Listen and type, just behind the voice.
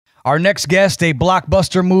Our next guest, a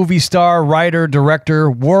blockbuster movie star, writer,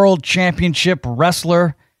 director, world championship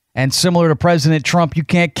wrestler, and similar to President Trump, you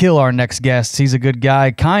can't kill our next guest. He's a good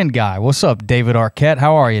guy, kind guy. What's up, David Arquette?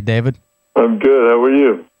 How are you, David? I'm good. How are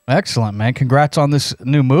you? Excellent, man. Congrats on this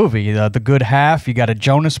new movie, The Good Half. You got a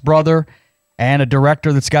Jonas brother and a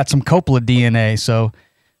director that's got some Coppola DNA, so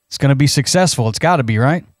it's going to be successful. It's got to be,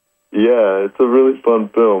 right? Yeah, it's a really fun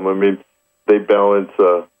film. I mean, they balance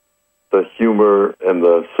the humor and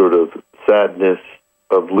the sort of sadness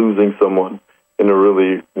of losing someone in a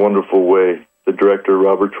really wonderful way. The director,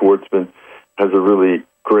 Robert Schwartzman, has a really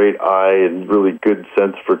great eye and really good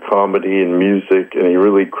sense for comedy and music, and he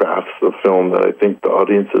really crafts a film that I think the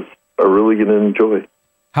audiences are really going to enjoy.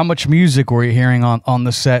 How much music were you hearing on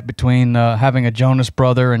the set between having a Jonas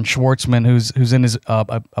brother and Schwartzman, who's in his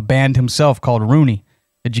a band himself called Rooney?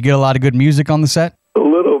 Did you get a lot of good music on the set? A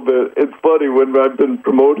little bit. It's funny, when I've been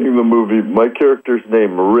promoting the movie, my character's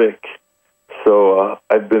name Rick, so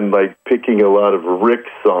I've been picking a lot of Rick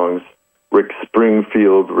songs, Rick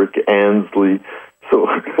Springfield, Rick Ansley. So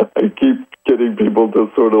I keep getting people to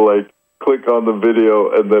sort of click on the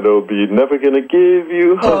video, and then it'll be "Never Gonna Give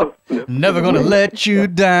You Up, Never Gonna Let You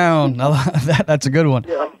Down." That's a good one.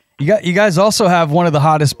 Yeah. You guys also have one of the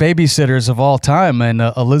hottest babysitters of all time, and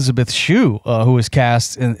Elizabeth Shue, who was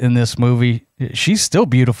cast in this movie. She's still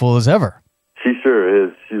beautiful as ever. She sure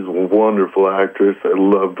is. She's a wonderful actress. I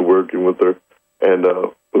loved working with her. And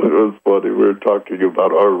it was funny. We were talking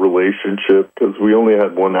about our relationship because we only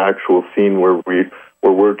had one actual scene where we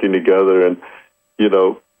were working together. And, I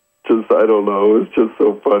don't know, it's just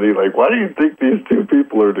so funny. Why do you think these two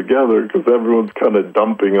people are together? Because everyone's kind of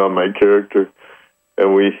dumping on my character.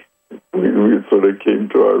 And we sort of came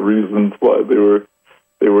to our reasons why they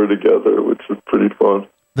were together, which is pretty fun.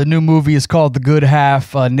 The new movie is called The Good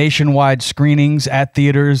Half. Nationwide screenings at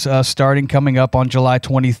theaters coming up on July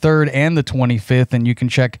 23rd and the 25th, and you can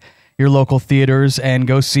check your local theaters and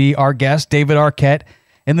go see our guest, David Arquette,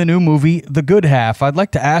 in the new movie, The Good Half. I'd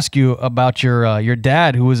like to ask you about your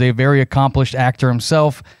dad, who is a very accomplished actor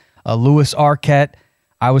himself, Louis Arquette.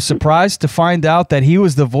 I was surprised to find out that he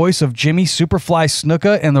was the voice of Jimmy Superfly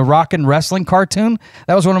Snuka in the Rockin' Wrestling cartoon.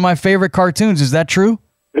 That was one of my favorite cartoons. Is that true?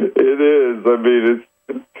 It is. I mean,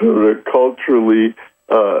 it's sort of culturally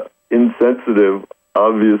insensitive,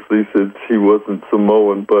 obviously, since he wasn't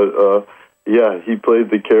Samoan. But, yeah, he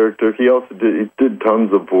played the character. He also did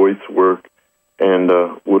tons of voice work and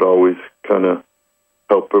would always kind of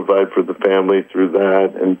help provide for the family through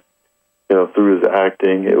that. And, through his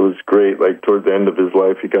acting, it was great. Toward the end of his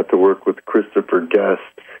life, he got to work with Christopher Guest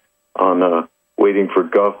on Waiting for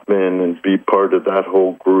Guffman and be part of that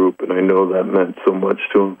whole group. And I know that meant so much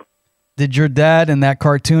to him. Did your dad in that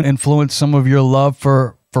cartoon influence some of your love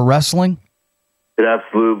for wrestling? It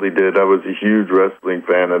absolutely did. I was a huge wrestling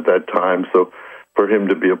fan at that time, so for him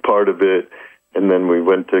to be a part of it, and then we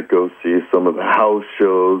went to go see some of the house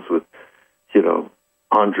shows with,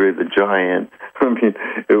 Andre the Giant. I mean,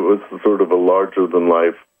 it was sort of a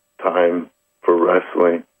larger-than-life time for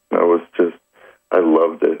wrestling. I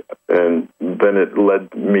loved it. And then it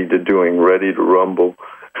led me to doing Ready to Rumble,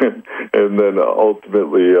 and then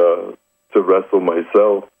ultimately to wrestle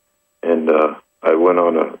myself. And I went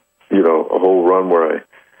on a whole run where I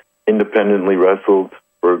independently wrestled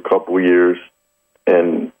for a couple years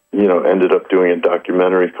and, ended up doing a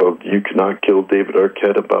documentary called You Cannot Kill David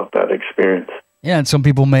Arquette about that experience. Yeah, and some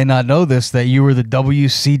people may not know this, that you were the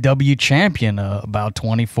WCW champion about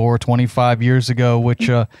 24, 25 years ago, which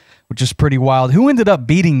is pretty wild. Who ended up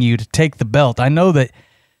beating you to take the belt? I know that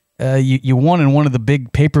you won in one of the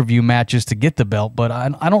big pay-per-view matches to get the belt, but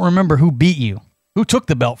I don't remember who beat you. Who took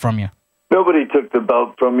the belt from you? Nobody took the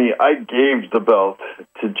belt from me. I gave the belt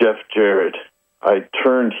to Jeff Jarrett. I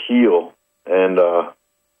turned heel, and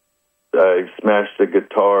I smashed the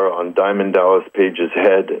guitar on Diamond Dallas Page's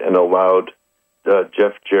head and allowed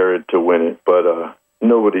Jeff Jarrett to win it, but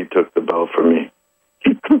nobody took the belt from me.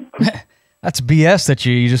 That's BS that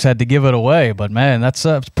you just had to give it away, but man, that's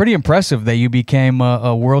pretty impressive that you became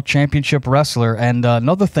a world championship wrestler. And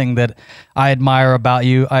another thing that I admire about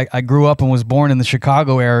you, I grew up and was born in the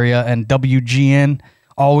Chicago area, and WGN,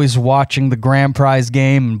 always watching the Grand Prize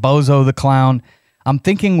game and Bozo the Clown. I'm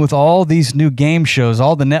thinking with all these new game shows,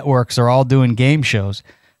 all the networks are all doing game shows.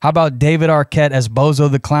 How about David Arquette as Bozo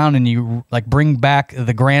the Clown, and you bring back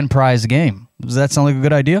the Grand Prize game? Does that sound like a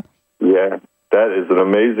good idea? Yeah, that is an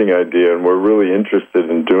amazing idea, and we're really interested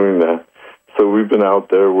in doing that. So we've been out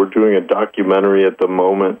there. We're doing a documentary at the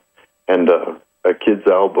moment and a kids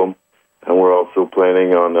album, and we're also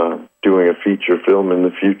planning on doing a feature film in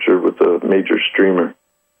the future with a major streamer.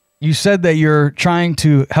 You said that you're trying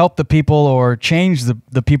to help the people or change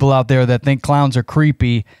the people out there that think clowns are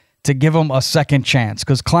creepy to give them a second chance,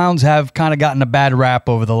 because clowns have kind of gotten a bad rap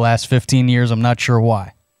over the last 15 years. I'm not sure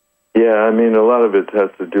why. Yeah, I mean, a lot of it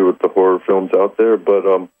has to do with the horror films out there, but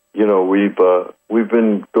you know, we've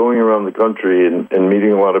been going around the country and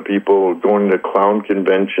meeting a lot of people, going to clown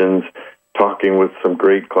conventions, talking with some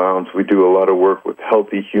great clowns. We do a lot of work with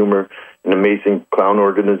Healthy Humor, an amazing clown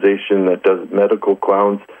organization that does medical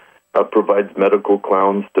clowns, provides medical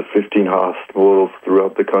clowns to 15 hospitals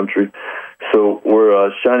throughout the country. So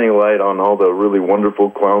we're shining a light on all the really wonderful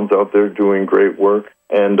clowns out there doing great work.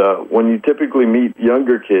 And when you typically meet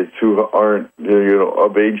younger kids who aren't,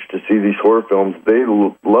 of age to see these horror films, they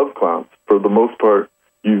love clowns. For the most part,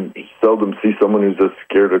 you seldom see someone who's just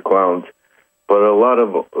scared of clowns. But a lot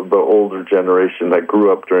of the older generation that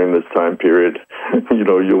grew up during this time period,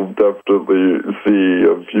 you'll definitely see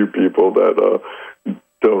a few people that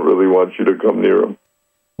don't really want you to come near them.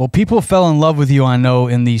 Well, people fell in love with you, I know,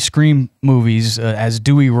 in the Scream movies as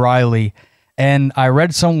Dewey Riley. And I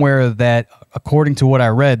read somewhere that, according to what I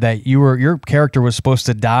read, that your character was supposed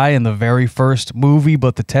to die in the very first movie,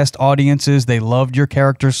 but the test audiences, they loved your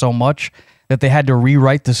character so much that they had to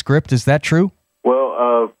rewrite the script. Is that true?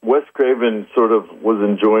 Well, Wes Craven sort of was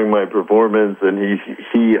enjoying my performance, and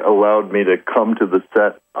he allowed me to come to the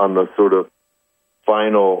set on the sort of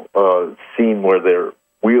final scene where they're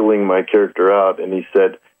wheeling my character out, and he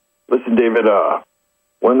said, "Listen, David,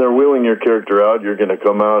 when they're wheeling your character out, you're going to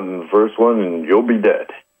come out in the first one, and you'll be dead.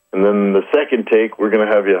 And then the second take, we're going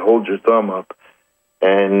to have you hold your thumb up,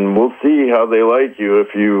 and we'll see how they like you if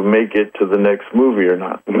you make it to the next movie or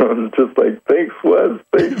not." And I was just like, "Thanks, Wes.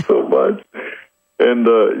 Thanks so much." And,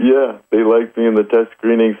 yeah, they liked me in the test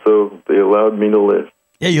screening, so they allowed me to live.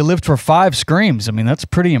 Yeah, you lived for 5 Screams. I mean, that's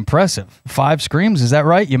pretty impressive. 5 Screams, is that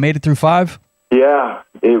right? You made it through 5? Yeah,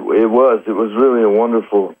 it was. It was really a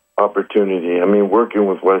wonderful opportunity. I mean, working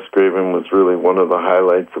with Wes Craven was really one of the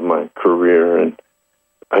highlights of my career, and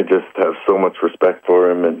I just have so much respect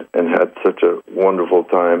for him and had such a wonderful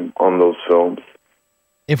time on those films.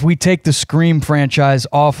 If we take the Scream franchise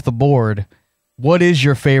off the board, what is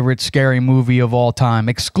your favorite scary movie of all time,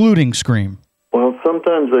 excluding Scream? Well,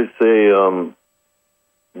 sometimes I say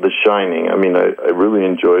The Shining. I mean, I really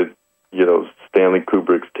enjoyed, Stanley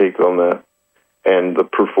Kubrick's take on that, and the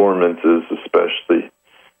performances, especially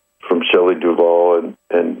from Shelley Duvall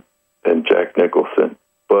and Jack Nicholson.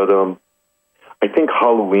 But I think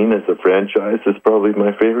Halloween as a franchise is probably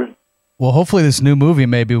my favorite. Well, hopefully this new movie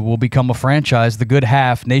maybe will become a franchise. The Good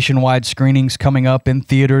Half, nationwide screenings coming up in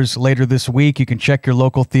theaters later this week. You can check your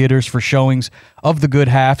local theaters for showings of The Good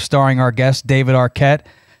Half, starring our guest, David Arquette.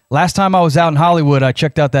 Last time I was out in Hollywood, I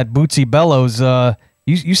checked out that Bootsy Bellows.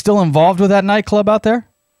 You still involved with that nightclub out there?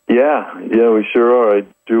 Yeah, we sure are. I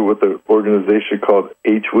do it with an organization called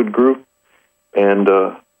H-Wood Group, and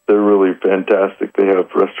they're really fantastic. They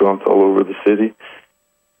have restaurants all over the city,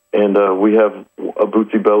 and we have a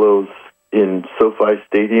Bootsy Bellows in SoFi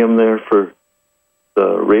Stadium there for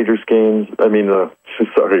the Raiders games.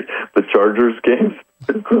 The Chargers games.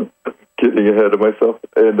 Getting ahead of myself.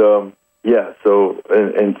 And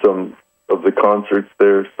and some of the concerts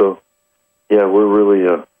there. So yeah, we're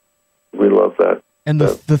really we love that. And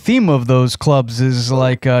the theme of those clubs is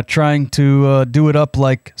like trying to do it up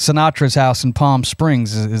like Sinatra's house in Palm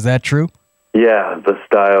Springs. Is that true? Yeah, the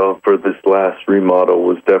style for this last remodel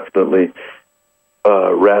was definitely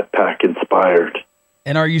Rat Pack inspired.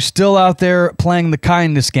 And are you still out there playing the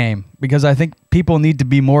kindness game? Because I think people need to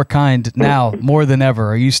be more kind now, more than ever.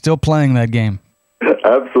 Are you still playing that game?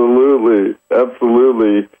 Absolutely.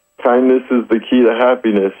 Absolutely. Kindness is the key to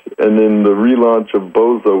happiness. And in the relaunch of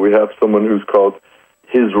Bozo, we have someone who's called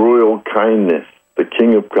His Royal Kindness, the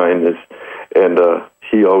King of Kindness. And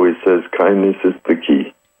he always says kindness is the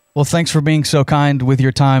key. Well, thanks for being so kind with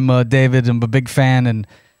your time, David. I'm a big fan, and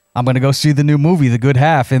I'm going to go see the new movie, The Good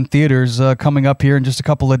Half, in theaters coming up here in just a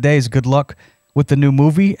couple of days. Good luck with the new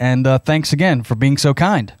movie, and thanks again for being so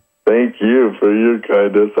kind. Thank you for your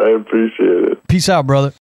kindness. I appreciate it. Peace out, brother.